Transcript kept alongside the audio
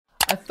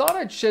I thought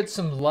I'd shed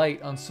some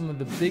light on some of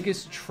the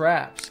biggest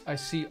traps I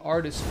see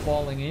artists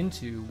falling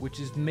into, which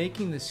is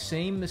making the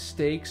same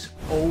mistakes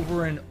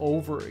over and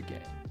over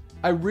again.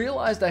 I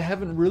realized I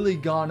haven't really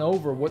gone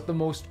over what the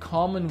most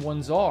common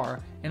ones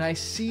are, and I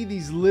see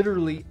these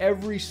literally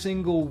every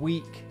single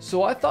week.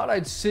 So I thought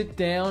I'd sit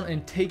down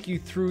and take you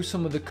through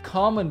some of the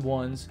common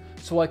ones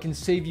so I can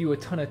save you a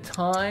ton of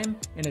time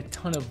and a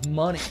ton of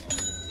money.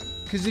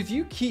 Because if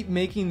you keep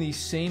making these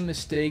same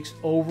mistakes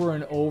over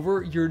and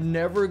over, you're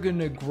never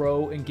gonna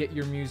grow and get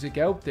your music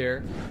out there,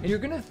 and you're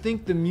gonna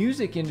think the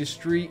music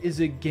industry is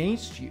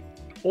against you.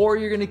 Or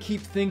you're gonna keep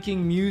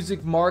thinking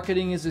music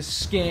marketing is a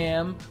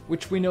scam,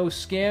 which we know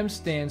scam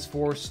stands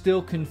for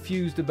still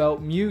confused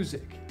about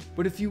music.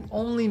 But if you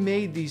only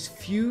made these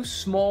few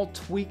small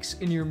tweaks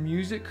in your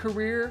music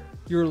career,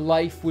 your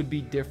life would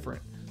be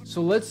different.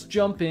 So let's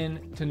jump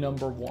in to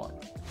number one.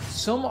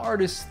 Some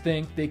artists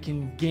think they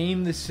can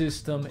game the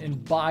system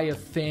and buy a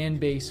fan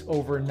base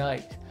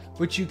overnight.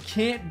 But you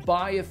can't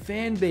buy a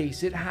fan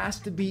base, it has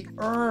to be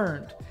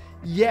earned.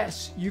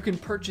 Yes, you can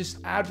purchase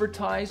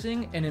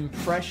advertising and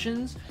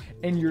impressions,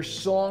 and your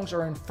songs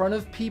are in front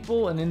of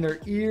people and in their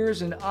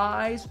ears and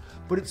eyes,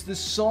 but it's the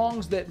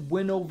songs that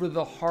win over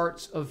the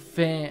hearts of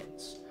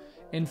fans.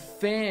 And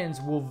fans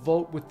will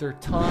vote with their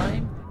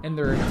time and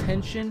their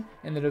attention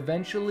and then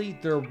eventually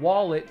their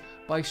wallet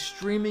by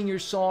streaming your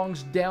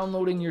songs,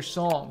 downloading your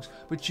songs.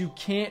 But you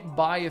can't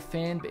buy a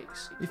fan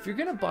base. If you're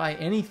gonna buy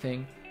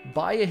anything,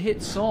 buy a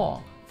hit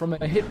song from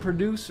a hit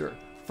producer,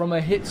 from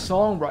a hit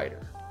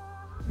songwriter.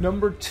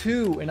 Number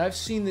two, and I've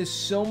seen this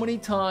so many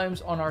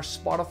times on our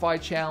Spotify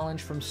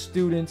challenge from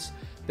students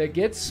that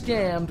get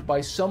scammed by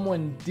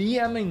someone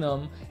DMing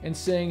them and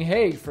saying,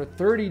 hey, for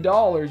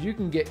 $30 you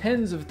can get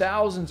tens of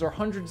thousands or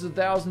hundreds of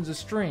thousands of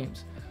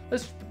streams.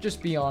 Let's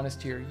just be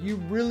honest here. You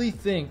really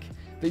think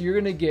that you're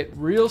gonna get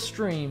real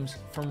streams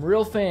from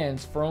real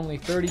fans for only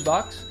 30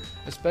 bucks?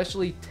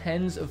 Especially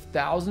tens of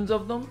thousands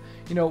of them?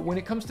 You know, when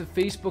it comes to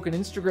Facebook and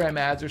Instagram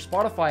ads or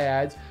Spotify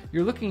ads,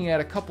 you're looking at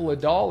a couple of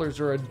dollars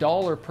or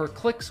 $1 per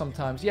click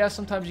sometimes. Yeah,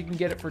 sometimes you can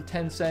get it for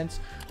 10 cents,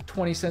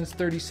 20 cents,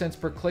 30 cents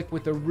per click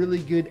with a really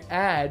good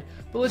ad.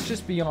 But let's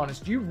just be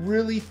honest. You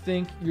really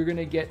think you're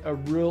gonna get a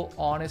real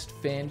honest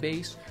fan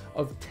base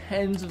of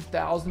tens of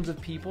thousands of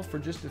people for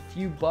just a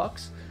few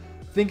bucks?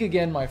 Think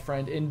again, my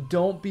friend, and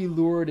don't be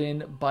lured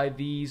in by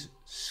these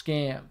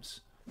scams.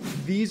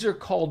 These are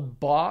called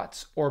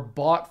bots or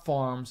bot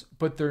farms,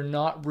 but they're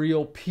not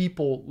real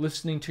people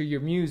listening to your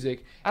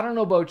music. I don't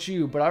know about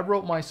you, but I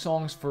wrote my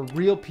songs for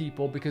real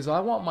people because I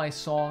want my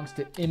songs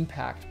to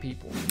impact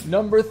people.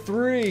 Number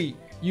three,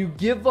 you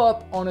give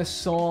up on a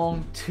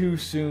song too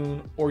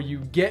soon, or you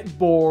get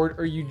bored,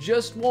 or you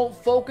just won't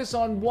focus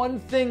on one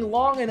thing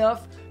long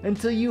enough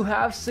until you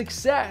have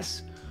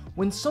success.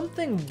 When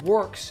something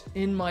works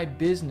in my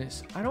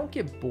business, I don't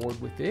get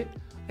bored with it.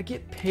 I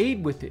get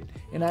paid with it,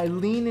 and I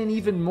lean in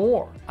even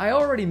more. I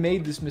already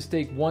made this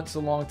mistake once a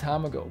long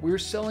time ago. We were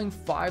selling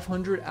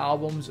 500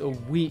 albums a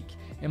week,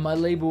 and my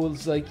label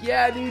was like,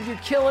 yeah, dude, you're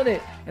killing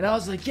it. And I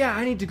was like, yeah,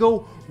 I need to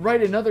go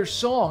write another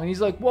song. And he's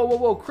like, whoa, whoa,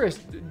 whoa, Chris,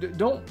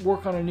 don't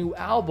work on a new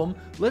album.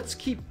 Let's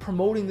keep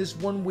promoting this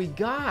one we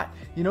got.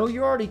 You know,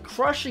 you're already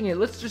crushing it.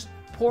 Let's just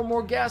pour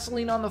more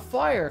gasoline on the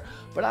fire.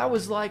 But I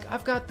was like,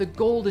 I've got the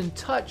golden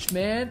touch,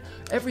 man.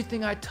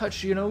 Everything I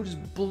touch, you know,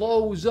 just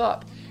blows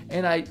up.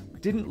 And I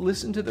didn't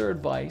listen to their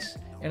advice,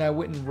 and I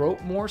went and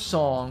wrote more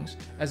songs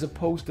as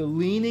opposed to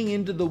leaning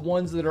into the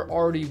ones that are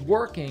already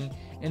working.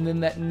 And then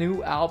that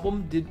new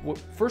album did what,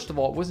 first of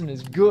all, it wasn't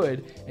as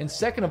good, and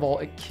second of all,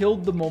 it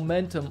killed the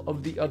momentum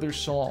of the other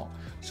song.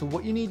 So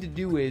what you need to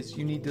do is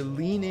you need to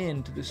lean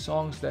into the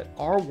songs that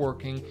are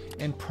working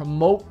and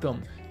promote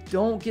them.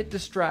 Don't get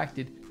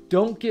distracted.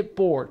 Don't get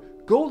bored.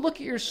 Go look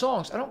at your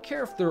songs. I don't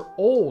care if they're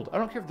old. I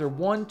don't care if they're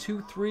 1,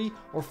 2, 3,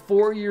 or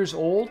 4 years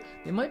old.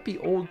 They might be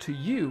old to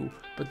you,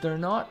 but they're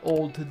not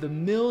old to the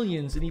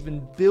millions and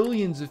even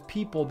billions of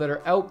people that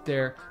are out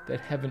there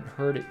that haven't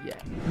heard it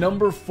yet.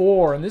 Number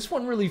four, and this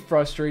one really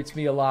frustrates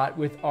me a lot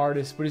with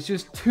artists, but it's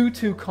just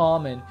too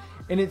common,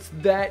 and it's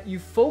that you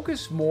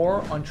focus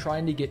more on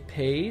trying to get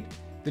paid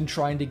than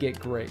trying to get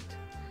great.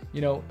 You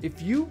know,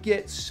 if you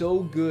get so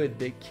good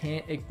they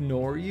can't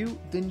ignore you,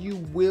 then you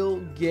will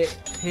get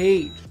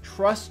paid.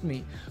 Trust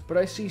me. But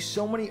I see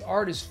so many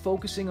artists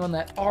focusing on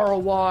that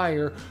ROI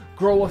or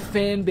grow a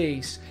fan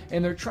base,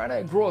 and they're trying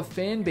to grow a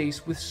fan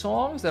base with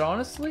songs that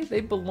honestly,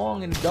 they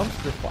belong in a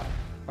dumpster fire.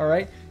 All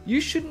right?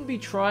 You shouldn't be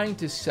trying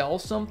to sell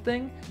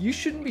something. You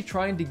shouldn't be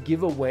trying to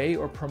give away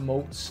or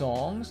promote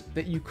songs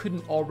that you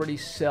couldn't already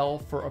sell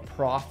for a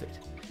profit.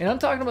 And I'm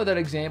talking about that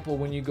example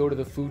when you go to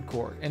the food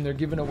court and they're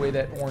giving away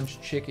that orange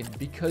chicken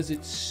because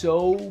it's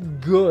so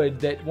good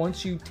that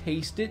once you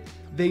taste it,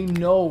 they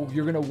know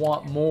you're gonna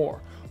want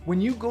more. When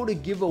you go to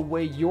give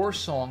away your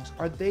songs,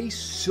 are they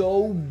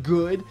so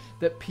good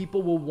that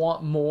people will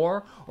want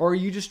more? Or are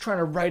you just trying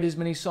to write as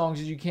many songs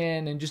as you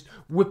can and just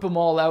whip them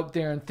all out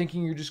there and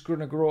thinking you're just going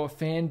to grow a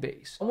fan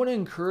base? I want to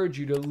encourage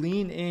you to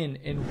lean in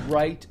and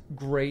write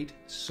great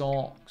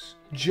songs.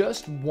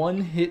 Just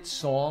one hit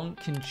song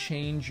can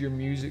change your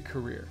music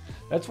career.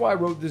 That's why I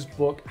wrote this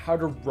book, How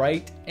to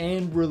Write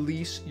and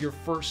Release Your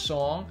First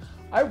Song.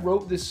 I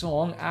wrote this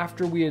song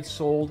after we had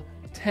sold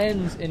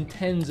tens and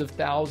tens of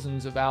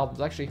thousands of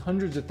albums, actually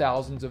hundreds of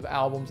thousands of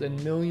albums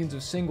and millions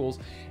of singles.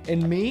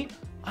 And me,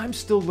 I'm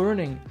still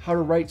learning how to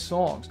write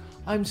songs.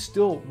 I'm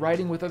still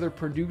writing with other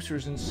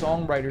producers and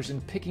songwriters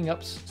and picking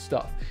up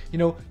stuff. You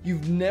know,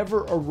 you've never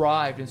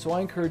arrived, and so I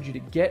encourage you to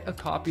get a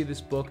copy of this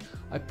book.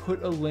 I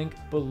put a link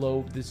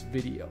below this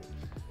video.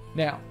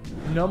 Now,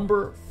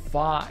 number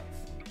 5.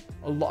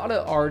 A lot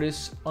of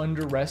artists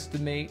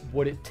underestimate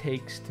what it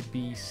takes to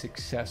be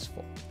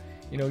successful.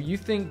 You know, you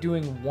think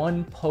doing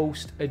 1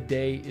 post a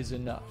day is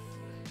enough,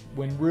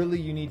 when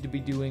really you need to be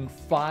doing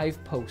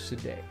 5 posts a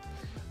day.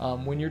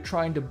 When you're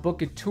trying to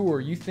book a tour,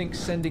 you think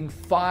sending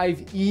 5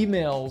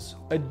 emails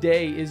a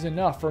day is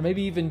enough, or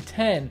maybe even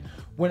 10,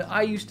 when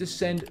I used to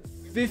send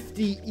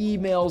 50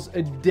 emails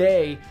a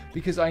day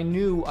because I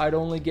knew I'd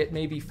only get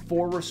maybe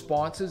 4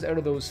 responses out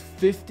of those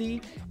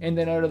 50, and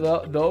then out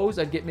of those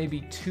I'd get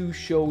maybe 2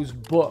 shows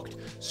booked.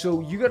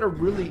 So you got to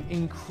really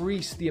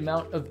increase the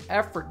amount of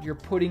effort you're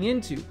putting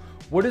into.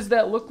 What does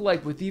that look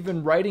like with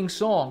even writing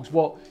songs?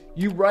 Well,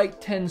 you write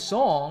 10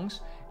 songs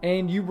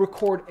and you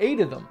record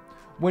 8 of them,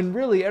 when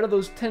really out of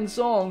those 10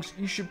 songs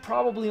you should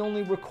probably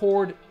only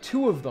record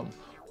 2 of them.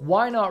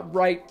 Why not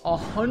write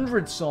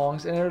 100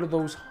 songs and out of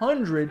those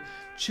 100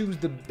 choose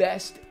the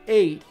best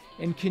 8?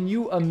 And can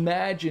you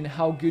imagine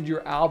how good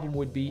your album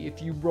would be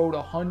if you wrote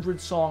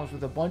 100 songs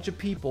with a bunch of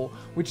people,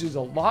 which is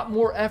a lot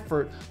more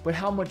effort, but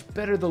how much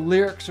better the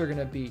lyrics are going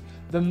to be,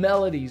 the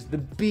melodies, the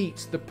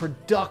beats, the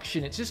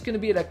production. It's just going to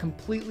be at a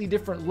completely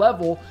different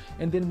level.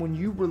 And then when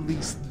you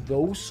release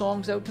those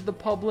songs out to the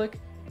public,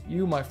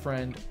 you, my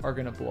friend, are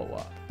going to blow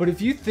up. But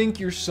if you think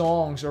your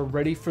songs are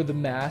ready for the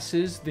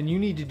masses, then you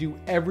need to do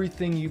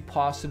everything you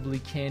possibly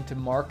can to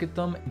market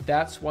them.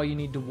 That's why you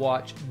need to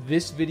watch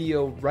this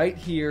video right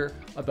here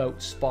about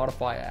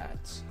Spotify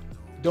ads.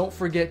 Don't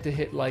forget to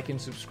hit like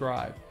and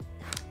subscribe.